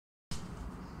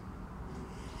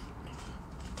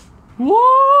Woo!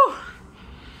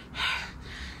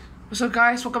 So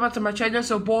guys, welcome back to my channel.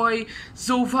 So boy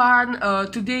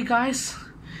Zovan, today guys,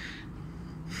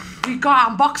 we got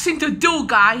unboxing to do,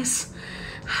 guys.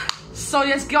 So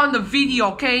let's get on the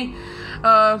video, okay?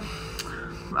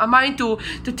 I'm going to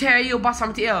tell you about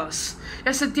something else.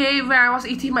 Yesterday when I was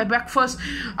eating my breakfast,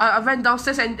 I went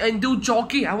downstairs and do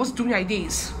jogging. I was doing like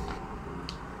this.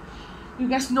 You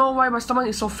guys know why my stomach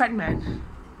is so fat, man?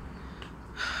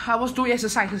 I was doing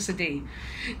exercise yesterday.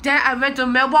 Then I went to the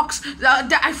mailbox.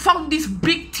 Then I found this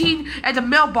big tin at the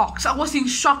mailbox. I was in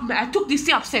shock, man. I took this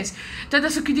thing upstairs. Then the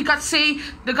security guard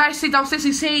the guy say downstairs,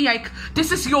 he say like,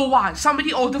 this is your one.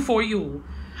 Somebody ordered for you.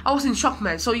 I was in shock,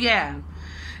 man. So yeah.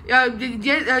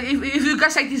 If you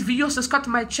guys like this video, subscribe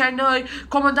to my channel,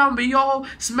 comment down below,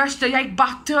 smash the like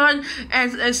button,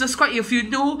 and subscribe if you're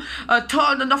new.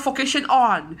 Turn the notification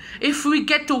on. If we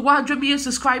get to 100 million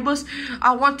subscribers,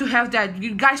 I want to have that.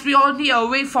 You guys, we only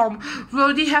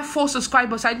have 4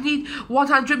 subscribers. I need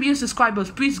 100 million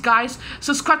subscribers. Please guys,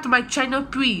 subscribe to my channel,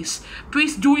 please.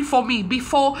 Please do it for me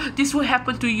before this will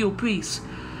happen to you, please.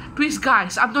 Please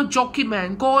guys, I'm not joking,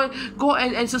 man. Go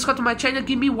and subscribe to my channel.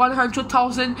 Give me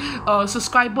 100,000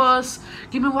 subscribers.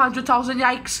 Give me 100,000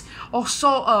 likes.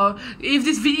 Also, if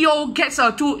this video gets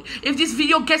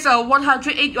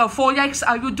 104 likes,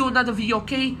 I will do another video,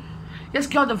 okay? Let's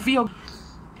get on the video.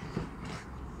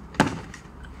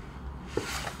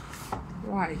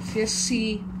 Right, let's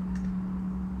see.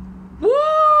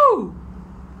 Woo!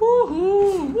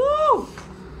 Woohoo! Woo!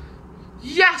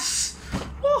 Yes!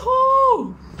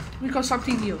 Woohoo! We got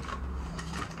something new.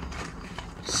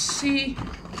 See.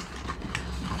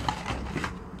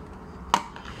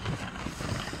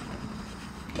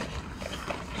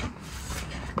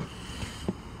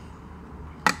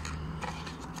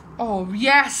 Oh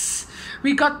yes,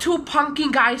 we got 2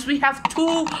 pumpkin, guys. We have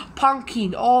 2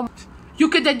 pumpkin. Oh,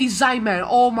 look at that design, man.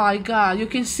 Oh my god, you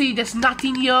can see there's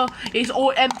nothing here. It's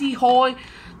all empty hole.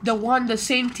 The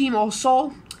same team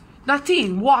also.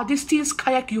 Nothing. Wow, this team's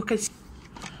kayak, you can see.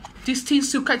 This team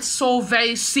is so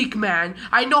very sick, man.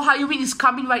 I know Halloween is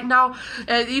coming right now.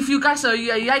 If you guys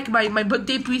like my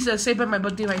birthday, please celebrate my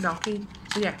birthday right now, okay?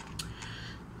 So yeah.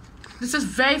 This is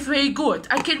very, very good.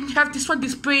 I can have this one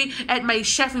displayed at my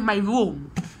shelf in my room.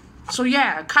 So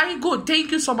yeah, kind of good. Thank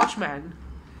you so much, man.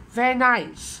 Very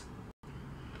nice.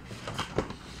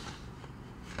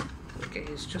 Okay,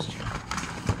 it's just...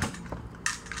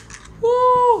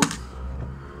 Woo!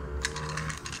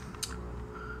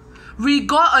 We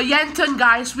got a lantern,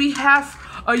 guys. We have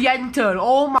a lantern.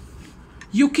 Oh my.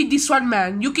 You keep this one,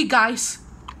 man. You keep, guys.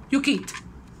 You keep.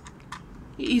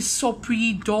 It is so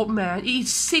pretty dope, man. It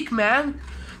is sick, man.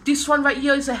 This one right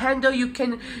here is a handle. You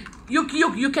can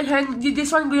hand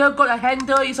this one. We have got a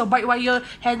handle. It's a white wire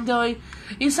handle.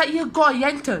 Inside here got a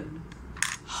lantern.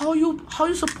 How you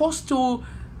supposed to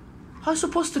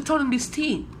turn on this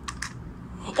thing?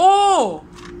 Oh!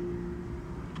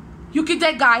 You get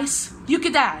that, guys. You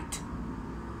get that.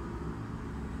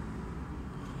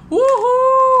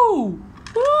 Woohoo!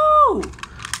 Woo!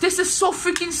 This is so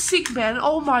freaking sick, man.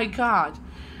 Oh my god.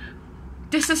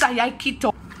 This is a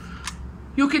Yaikito.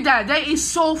 Look at that. That is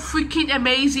so freaking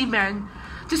amazing, man.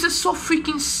 This is so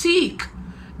freaking sick.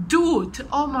 Dude.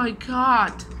 Oh my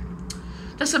god.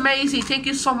 That's amazing. Thank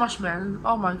you so much, man.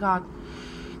 Oh my god.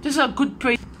 This is a good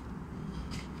praise.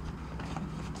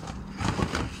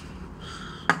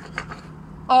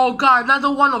 Oh god, another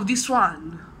one of this one.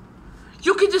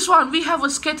 Look at this one. We have a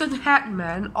skeleton head,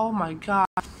 man. Oh my god.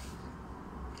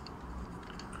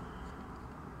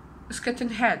 A skeleton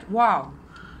head. Wow.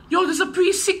 Yo, this is a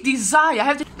pretty sick design. I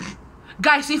have to...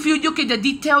 Guys, if you look at the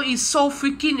detail, is so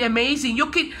freaking amazing.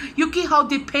 Look at how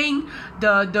they paint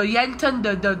the lantern,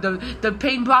 the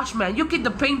paintbrush, man. Look at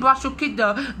the paintbrush. Look at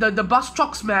the brush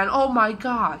strokes, man. Oh my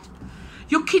god.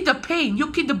 Look at the paint.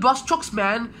 Look at the brush strokes,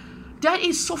 man. That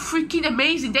is so freaking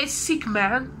amazing. That's sick,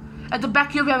 man. At the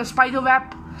back here we have a spider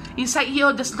web. Inside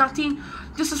here there's nothing.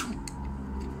 This is...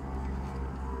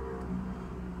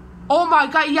 Oh my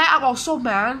god, yeah, I'm also,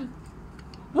 man.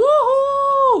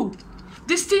 Woohoo!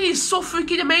 This thing is so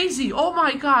freaking amazing. Oh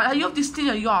my god, I love this thing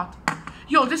a lot.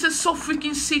 Yo, this is so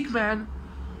freaking sick, man.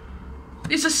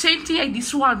 It's the same thing like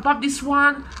this one, but this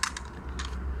one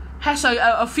has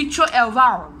a feature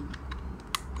around.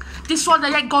 This one, the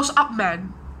light goes up,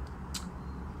 man.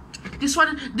 This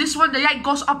one, the light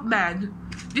goes up, man.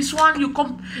 This one,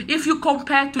 if you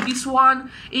compare to this one,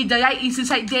 the light is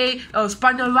inside there,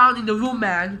 spun around in the room,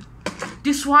 man.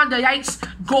 This one, the light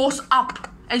goes up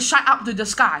and shine up to the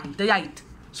sky, the light.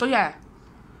 So yeah,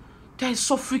 that is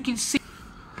so freaking sick.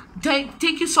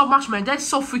 Thank you so much, man. That's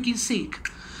so freaking sick.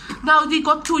 Now they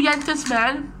got 2 lanterns,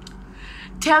 man.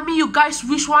 Tell me, you guys,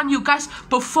 which one you guys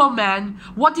prefer, man.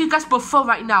 What do you guys prefer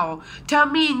right now? Tell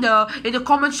me in the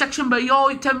comment section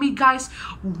below. Tell me, guys,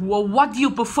 what do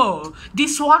you prefer?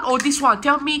 This one or this one?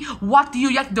 Tell me, what do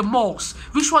you like the most?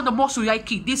 Which one the most you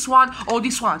like it? This one or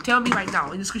this one? Tell me right now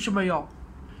in the description below.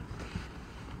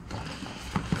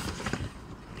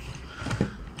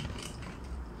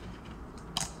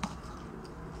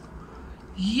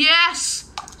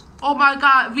 Yes! Oh my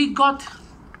god, we got...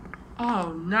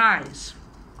 Oh, nice.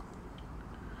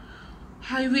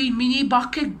 Highway mini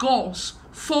bucket goals.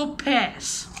 4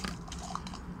 pairs.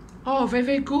 Oh, very,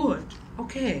 very good.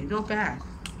 Okay, not bad.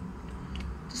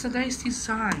 This is a nice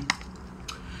design.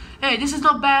 Hey, this is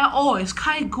not bad at all. It's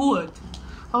kind of good.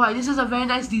 Alright, this is a very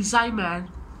nice design, man.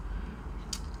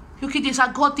 Look at this.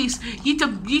 I got these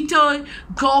little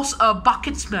girls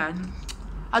buckets, man.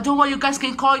 I don't know what you guys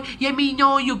can call it. Let me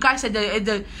know, you guys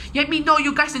let me know,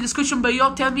 you guys in the description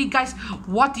below. Tell me, guys,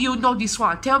 what do you know this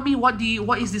one? Tell me what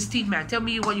is this thing, man? Tell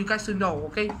me what you guys to know,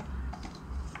 okay?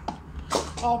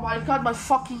 Oh my god, my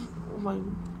fucking, oh my.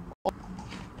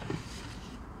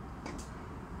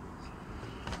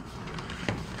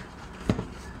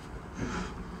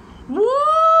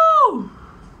 Woo!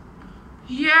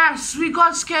 Yes, we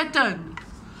got skeleton.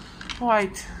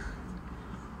 Right.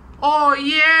 Oh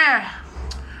yeah.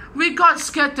 We got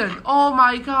skeleton. Oh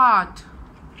my god.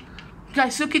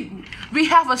 Guys, look at... We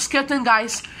have a skeleton,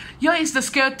 guys. Here is the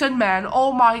skeleton, man.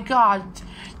 Oh my god.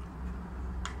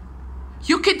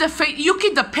 You get the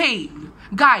pain.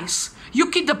 Guys,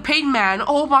 you get the pain, man.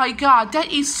 Oh my god.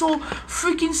 That is so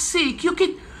freaking sick.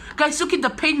 Guys, look at the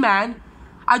pain, man.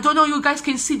 I don't know you guys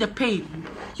can see the pain.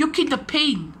 You get the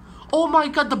pain. Oh my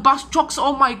god, the bus trucks.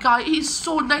 Oh my god. It is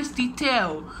so nice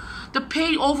detail. The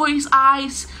paint over his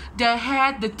eyes, the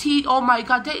head, the teeth. Oh my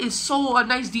god, that is so a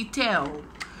nice detail.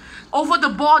 Over the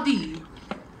body.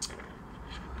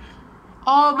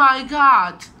 Oh my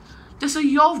god. There's a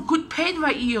lot of good paint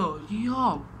right here.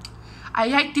 Yo. I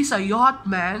like this a lot,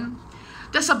 man.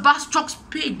 There's a bus truck's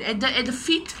paint and the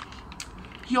feet.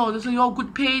 Yo, there's a lot of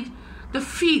good paint. The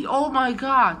feet, oh my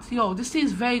god. Yo, this thing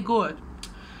is very good.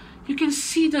 You can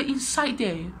see the inside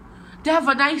there. They have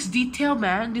a nice detail,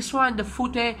 man. This one, the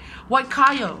foot there, white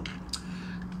color.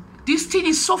 This thing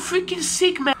is so freaking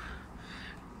sick, man.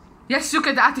 Let's look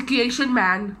at the articulation,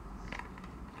 man.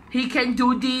 He can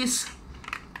do this.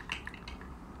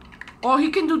 Oh,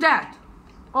 he can do that.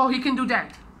 Oh, he can do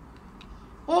that.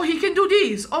 Oh, he can do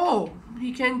this. Oh,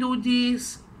 he can do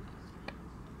this.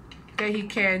 Okay, he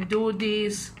can do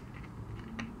this.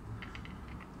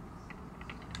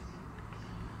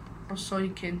 Also, he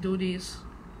can do this.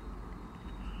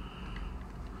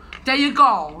 There you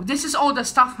go. This is all the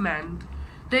stuff, man.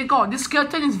 There you go. This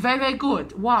skeleton is very, very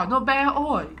good. Wow, not bad at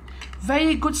all.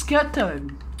 Very good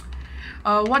skeleton.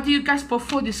 What do you guys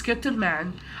prefer this skeleton,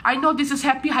 man? I know this is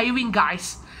Happy Halloween,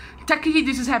 guys. Technically,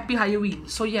 this is Happy Halloween.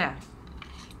 So yeah.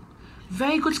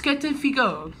 Very good skeleton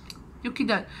figure. Look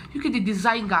at the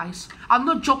design, guys. I'm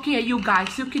not joking at you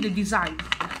guys. Look at the design.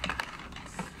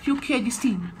 Look at this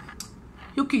thing.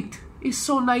 Look at it. It's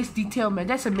so nice detail, man.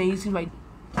 That's amazing, right?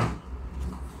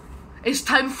 It's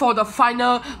time for the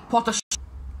final photo shoot.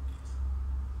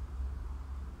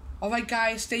 Alright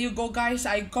guys, there you go guys.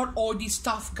 I got all this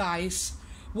stuff, guys.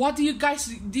 What do you guys,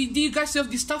 do you guys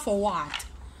have this stuff or what?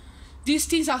 These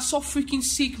things are so freaking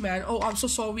sick, man. Oh, I'm so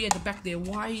sorry at the back there.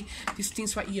 Why these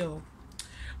things right here?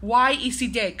 Why is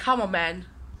it there? Come on, man.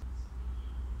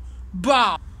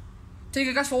 Bro. Thank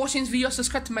you guys for watching this video.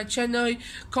 Subscribe to my channel,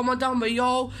 comment down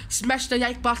below, smash the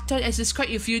like button and subscribe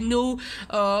if you're new.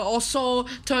 Also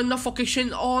turn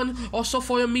notification on. Also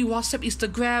follow me WhatsApp,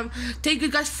 Instagram. Thank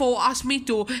you guys for asking me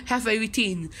to have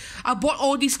everything. I bought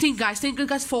all these things, guys. Thank you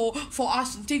guys for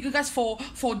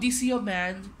this year,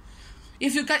 man.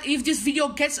 If this video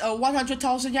gets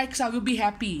 100,000 likes, I will be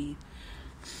happy.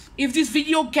 If this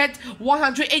video get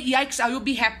 108 likes, I will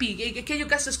be happy. Can you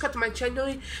guys subscribe to my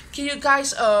channel? Can you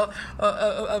guys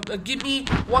give me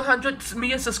 100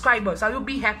 million subscribers? I will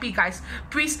be happy, guys.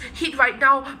 Please hit right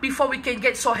now before we can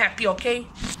get so happy, okay?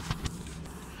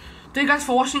 Thank you guys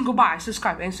for watching. Goodbye.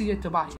 Subscribe and see you later. Bye.